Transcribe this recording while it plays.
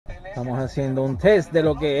Estamos haciendo un test de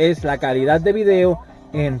lo que es la calidad de video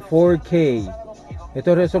en 4K.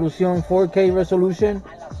 Esto es resolución 4K resolution.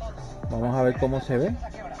 Vamos a ver cómo se ve,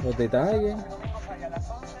 los detalles.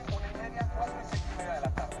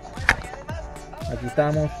 Aquí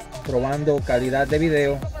estamos probando calidad de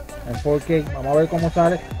video en 4K. Vamos a ver cómo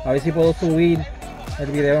sale, a ver si puedo subir el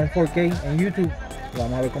video en 4K en YouTube.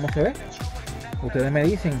 Vamos a ver cómo se ve. Ustedes me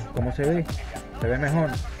dicen cómo se ve mejor.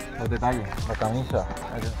 Los detalles, la camisa.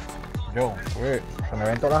 Yo, se me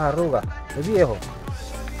ven todas las arrugas. Es viejo.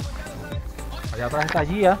 Allá atrás está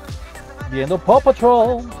Gia viendo Paw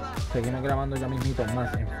Patrol. Seguimos grabando ya mismito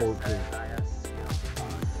más en 4K.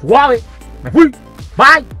 ¡Suave! ¡Me fui!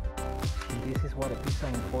 ¡Bye! This is what a pizza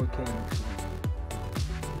in 4K looks like.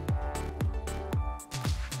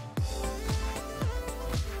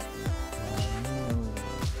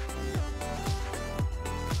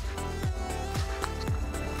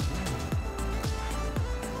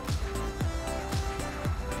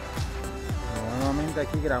 Nuevamente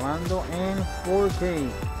aquí grabando en 4K.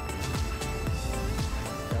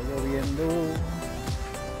 Está lloviendo.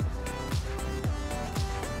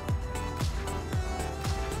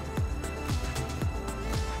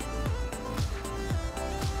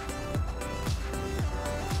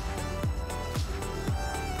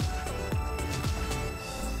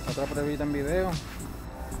 Otra pruebita en video,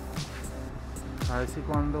 a ver si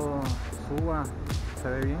cuando suba se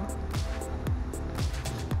ve bien.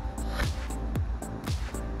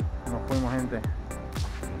 Nos fuimos, gente.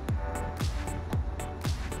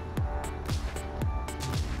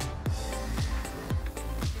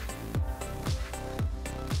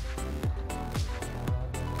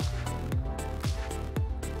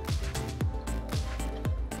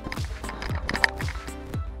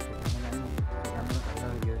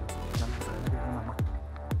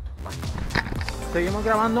 Seguimos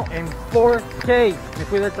grabando en 4K. Me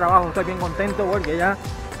fui del trabajo, estoy bien contento porque ya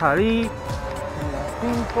salí en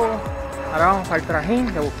las 5. Ahora vamos para el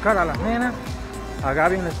trajín de buscar a las nenas, a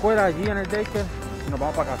Gaby en la escuela, allí en el daycare, y nos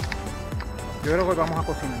vamos para casa. Yo creo que hoy vamos a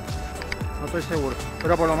cocinar, no estoy seguro,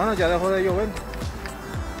 pero por lo menos ya dejó de llover.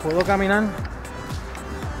 Puedo caminar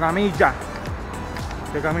la milla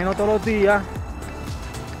que camino todos los días,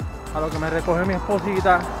 a lo que me recoge mi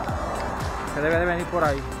esposita, que debe de venir por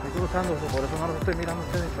ahí. Estoy cruzando, por eso no los estoy mirando a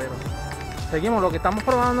ustedes, pero seguimos. Lo que estamos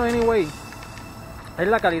probando anyway es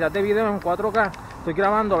la calidad de video en 4K. Estoy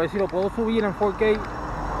grabando a ver si lo puedo subir en 4K.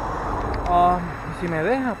 Y si me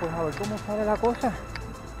deja, pues a ver cómo sale la cosa,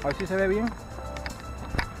 a ver si se ve bien.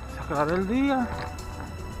 Sacar el día.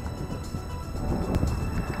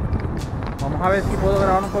 Vamos a ver si puedo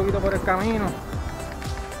grabar un poquito por el camino.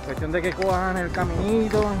 Cuestión de que cojan el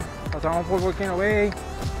caminito, pasamos por Volcano Bay.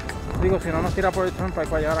 Digo, si no nos tira por el Turnpike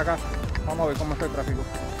para llegar a casa. Vamos a ver cómo está el tráfico.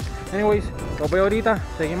 Anyways, los veo ahorita.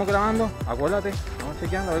 Seguimos grabando. Acuérdate, vamos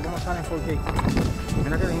chequeando a ver cómo sale en 4K.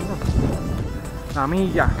 Mira qué lindo. La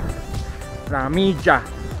milla. La milla.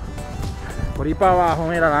 Por ahí para abajo,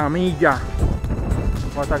 mira, la milla.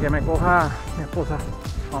 Hasta que me coja mi esposa.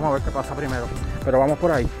 Vamos a ver qué pasa primero. Pero vamos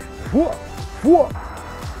por ahí. ¡Fua! ¡Fua!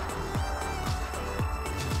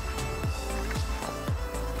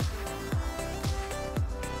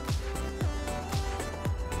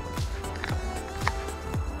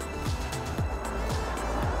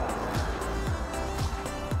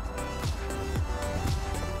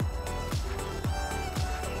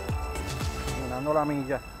 La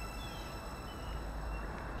milla.